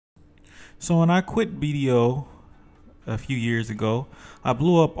So when I quit BDO a few years ago, I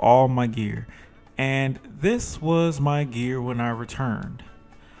blew up all my gear. And this was my gear when I returned.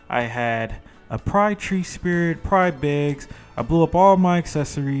 I had a Pride Tree Spirit, Pride Begs. I blew up all my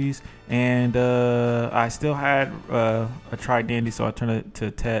accessories, and I still had a Tri Dandy, so I turned it to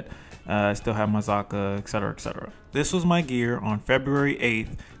Tet. I still have my Zaka, etc., etc. This was my gear on February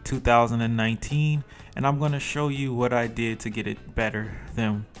 8th, 2019, and I'm going to show you what I did to get it better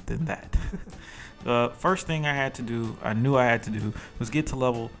than that. The first thing I knew I had to do, was get to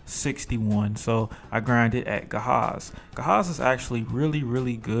level 61. So I grinded at Gahaz. Gahaz is actually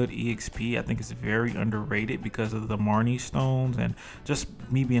really good EXP. I think it's very underrated because of the Marnie stones and just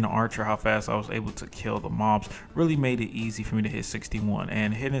me being an archer, how fast I was able to kill the mobs really made it easy for me to hit 61.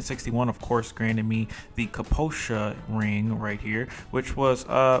 And hitting 61, of course, granted me the Kaposha ring right here, which was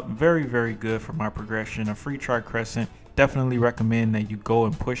very good for my progression. A free tri crescent. Definitely recommend that you go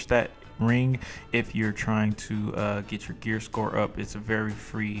and push that ring if you're trying to get your gear score up. It's a very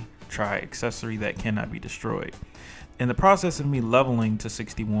free tri accessory that cannot be destroyed. In the process of me leveling to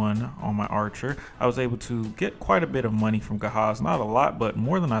 61 on my archer, I was able to get quite a bit of money from Gahaz. Not a lot, but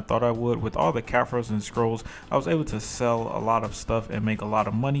more than I thought I would. With all the Kaphros and scrolls, I was able to sell a lot of stuff and make a lot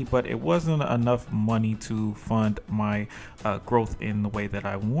of money, but it wasn't enough money to fund my growth in the way that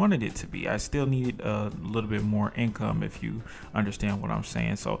I wanted it to be. I still needed a little bit more income, if you understand what I'm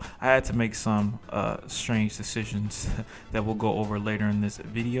saying. So I had to make some strange decisions that we'll go over later in this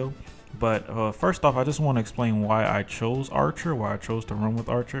video. But first off, I just want to explain why I chose Archer, why I chose to run with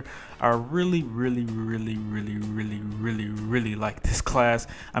Archer. I really like this class.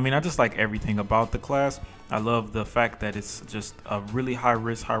 I mean, I just like everything about the class. I love the fact that it's just a really high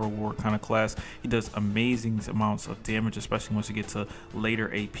risk, high reward kind of class. He does amazing amounts of damage, especially once you get to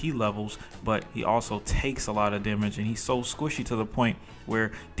later AP levels, but he also takes a lot of damage, and he's so squishy to the point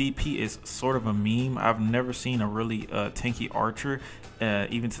where DP is sort of a meme. I've never seen a really tanky archer,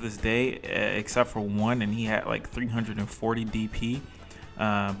 even to this day, except for one, and he had like 340 DP.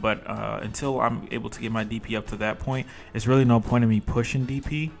 But until I'm able to get my DP up to that point, it's really no point in me pushing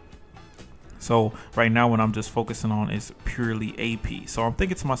DP. So right now what I'm just focusing on is purely AP. So I'm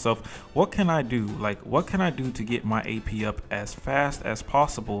thinking to myself, what can I do? Like, what can I do to get my AP up as fast as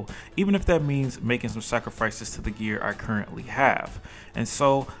possible, even if that means making some sacrifices to the gear I currently have? And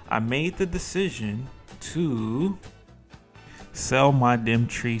so I made the decision to sell my Dim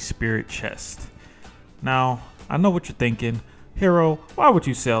Tree Spirit chest. Now, I know what you're thinking. Hero, why would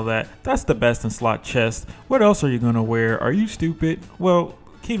you sell that? That's the best in slot chest. What else are you gonna wear? Are you stupid? Well,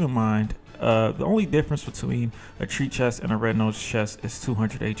 keep in mind, the only difference between a tree chest and a red nose chest is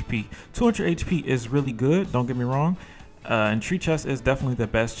 200 HP. 200 HP is really good, don't get me wrong. And tree chest is definitely the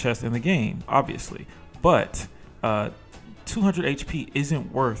best chest in the game, obviously. But 200 HP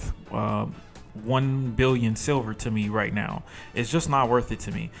isn't worth 1 billion silver to me right now. It's just not worth it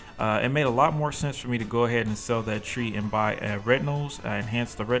to me. It made a lot more sense for me to go ahead and sell that tree and buy a red nose,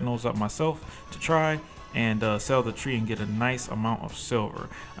 enhance the red nose up myself to try and sell the tree and get a nice amount of silver.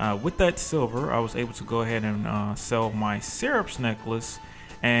 With that silver, I was able to go ahead and sell my syrups necklace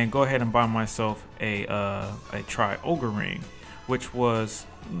and go ahead and buy myself a tri ogre ring, which was,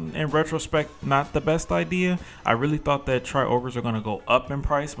 in retrospect, not the best idea. I really thought that tri ogres are going to go up in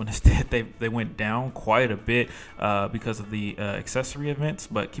price, but instead they went down quite a bit because of the accessory events.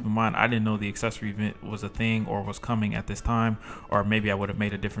 But keep in mind, I didn't know the accessory event was a thing or was coming at this time, or maybe I would have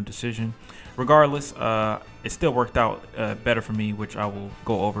made a different decision. Regardless, it still worked out better for me, which I will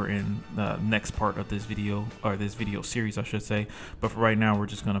go over in the next part of this video, or this video series I should say. But for right now, we're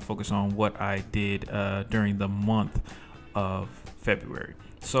just going to focus on what I did during the month of February.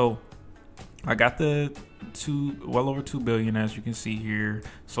 So I got the well over 2 billion, as you can see here.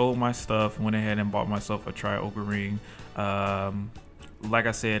 Sold my stuff, went ahead and bought myself a tri ogre ring. Like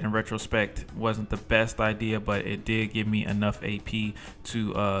I said, in retrospect, wasn't the best idea, but it did give me enough AP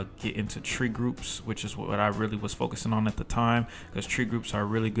to get into tree groups, which is what I really was focusing on at the time, because tree groups are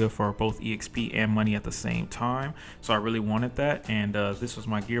really good for both EXP and money at the same time. So I really wanted that, and this was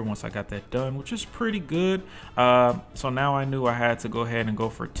my gear once I got that done, which is pretty good. So now I knew I had to go ahead and go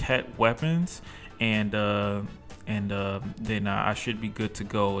for Tet weapons, and then I should be good to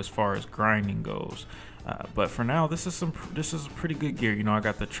go as far as grinding goes. But for now, this is pretty good gear. You know, I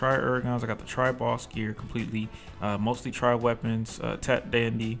got the tri ergons, I got the tri boss gear completely, mostly tri weapons, Tet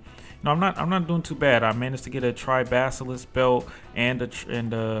dandy. You know, I'm not doing too bad. I managed to get a tri basilisk belt and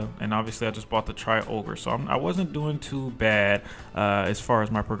obviously I just bought the tri ogre, so I wasn't doing too bad as far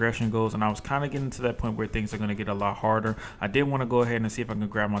as my progression goes. And I was kind of getting to that point where things are going to get a lot harder. I did want to go ahead and see if I can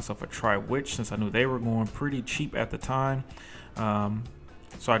grab myself a tri witch, since I knew they were going pretty cheap at the time.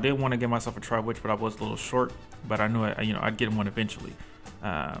 So I did want to get myself a tri-witch, but I was a little short. But I knew I'd get one eventually.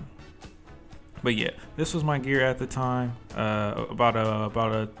 But yeah, this was my gear at the time.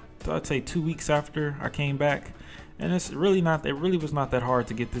 I'd say 2 weeks after I came back. And it really was not that hard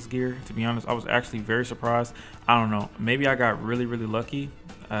to get this gear, to be honest. I was actually very surprised. I don't know, maybe I got really lucky.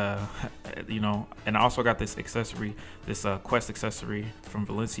 And I also got this accessory, this quest accessory from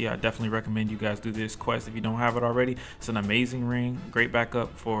Valencia. I definitely recommend you guys do this quest if you don't have it already. It's an amazing ring, great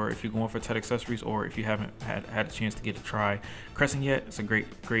backup for if you're going for Tet accessories, or if you haven't had a chance to get to try Crescent yet. It's a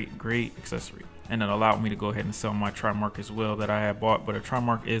great accessory, and it allowed me to go ahead and sell my Trimark as well that I had bought. But a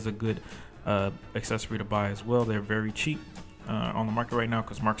Trimark is a good accessory to buy as well. They're very cheap on the market right now,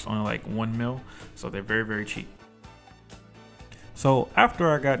 because Mark's only like 1 mil, so they're very cheap. So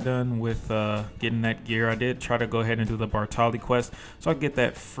after I got done with getting that gear, I did try to go ahead and do the Bartali quest so I get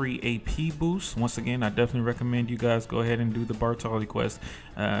that free AP boost. Once again, I definitely recommend you guys go ahead and do the Bartali quest,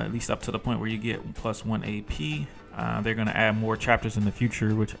 at least up to the point where you get +1 AP. They're going to add more chapters in the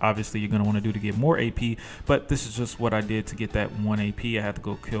future, which obviously you're going to want to do to get more AP, but this is just what I did to get that 1 AP. I had to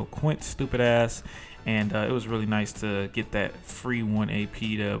go kill Quint, stupid ass, and it was really nice to get that free 1 AP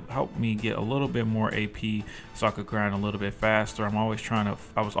to help me get a little bit more AP so I could grind a little bit faster.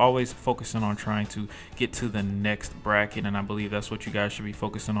 I was always focusing on trying to get to the next bracket, and I believe that's what you guys should be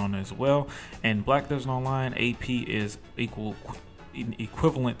focusing on as well. And Black Desert Online, AP is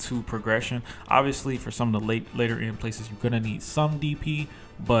equivalent to progression. Obviously, for some of the later end places, you're gonna need some DP,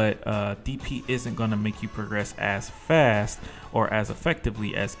 but DP isn't gonna make you progress as fast or as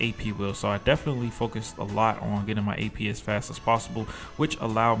effectively as AP will. So I definitely focused a lot on getting my AP as fast as possible, which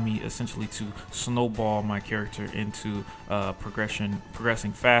allowed me essentially to snowball my character into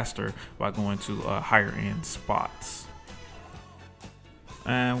progressing faster by going to higher end spots.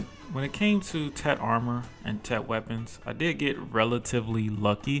 And when it came to Tet armor and Tet weapons, I did get relatively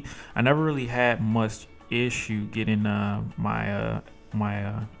lucky. I never really had much issue getting my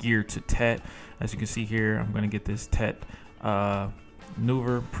gear to Tet. As you can see here, I'm gonna get this Tet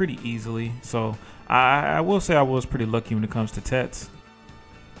maneuver pretty easily. So I will say I was pretty lucky when it comes to Tets.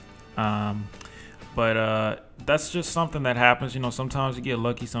 But that's just something that happens, sometimes you get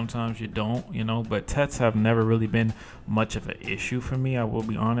lucky, sometimes you don't, but Tets have never really been much of an issue for me. I will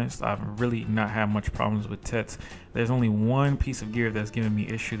be honest, I've really not had much problems with Tets. There's only one piece of gear that's giving me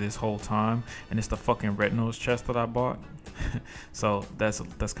issue this whole time, and it's the fucking red nose chest that I bought. So that's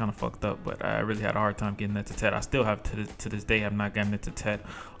kind of fucked up, but I really had a hard time getting that to Tet. I still have to this day have not gotten it to Tet.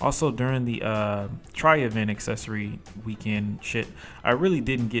 Also, during the tri-event accessory weekend shit, I really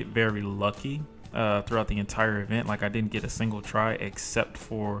didn't get very lucky throughout the entire event. Like, I didn't get a single try except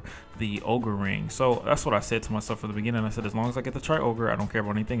for the ogre ring. So that's what I said to myself from the beginning. I said, as long as I get the tri ogre, I don't care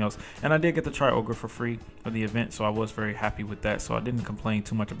about anything else. And I did get the tri ogre for free for the event, so I was very happy with that. So I didn't complain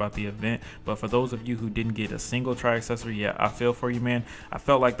too much about the event. But for those of you who didn't get a single tri accessory, yeah, I feel for you, man. I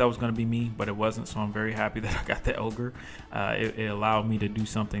felt like that was going to be me, but it wasn't. So I'm very happy that I got that ogre. It allowed me to do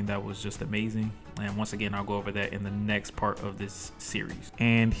something that was just amazing. And once again, I'll go over that in the next part of this series.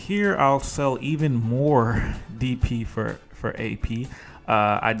 And here I'll sell even more DP for AP.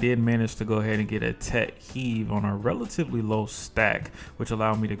 I did manage to go ahead and get a Tet Heave on a relatively low stack, which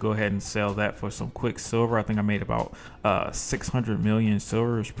allowed me to go ahead and sell that for some quick silver. I think I made about 600 million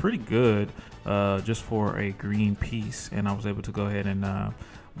silver. It's pretty good just for a green piece, and I was able to go ahead and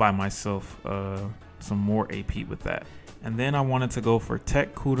buy myself some more AP with that. And then I wanted to go for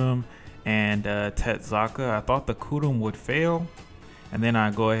Tet Kudum and Tet Zaka. I thought the Kudum would fail, and then I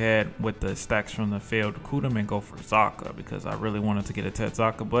go ahead with the stacks from the failed Kudum and go for Zaka because I really wanted to get a Tet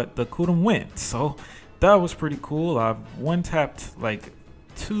Zaka, but the Kudum went, so that was pretty cool. I've one-tapped like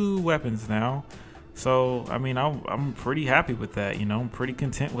 2 weapons now, so I mean I'm pretty happy with that. I'm pretty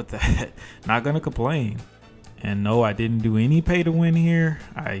content with that. Not gonna complain. And no, I didn't do any pay to win here.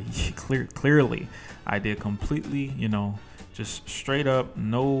 I clearly I did completely, just straight up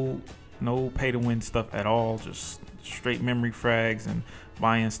no pay to win stuff at all. Just straight memory frags and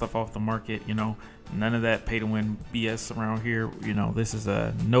buying stuff off the market. None of that pay to win BS around here. This is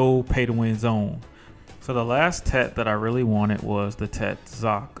a no pay to win zone. So the last Tet that I really wanted was the Tet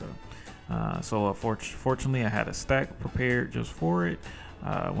Zaka. So fortunately I had a stack prepared just for it.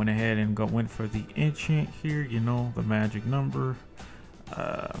 Went ahead and went for the enchant here, the magic number,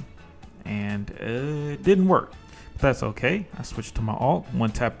 and it didn't work. But that's okay. I switched to my alt,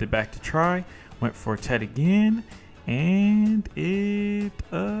 one-tapped it back to try, went for Tet again, and it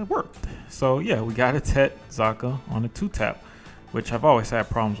worked. So yeah, we got a Tet Zaka on a 2-tap, which I've always had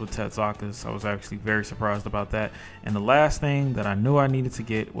problems with Tet Zakas. I was actually very surprised about that. And the last thing that I knew I needed to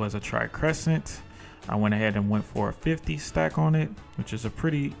get was a Tri-Crescent. I went ahead and went for a 50 stack on it, which is a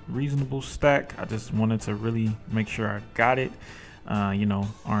pretty reasonable stack. I just wanted to really make sure I got it. You know,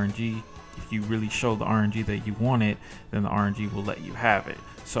 RNG, if you really show the RNG that you want it, then the RNG will let you have it.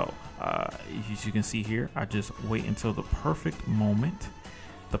 So as you can see here, I just wait until the perfect moment.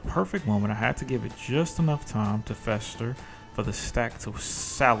 The perfect moment, I had to give it just enough time to fester, for the stack to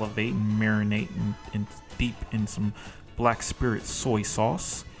salivate and marinate and deep in some black spirit soy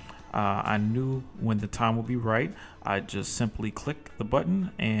sauce. I knew when the time would be right. I just simply click the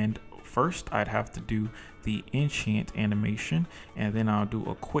button, and first I'd have to do the enchant animation, and then I'll do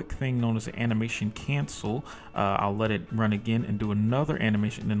a quick thing known as an animation cancel. I'll let it run again and do another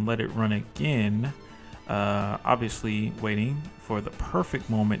animation, then let it run again. Obviously waiting for the perfect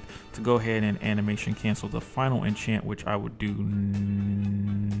moment to go ahead and animation cancel the final enchant, which I would do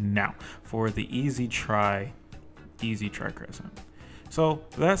now for the easy try crescent. So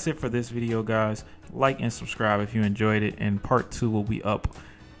that's it for this video, guys. Like and subscribe if you enjoyed it, and part 2 will be up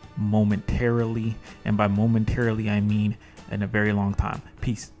momentarily, and by momentarily I mean in a very long time.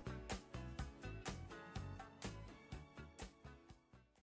 Peace.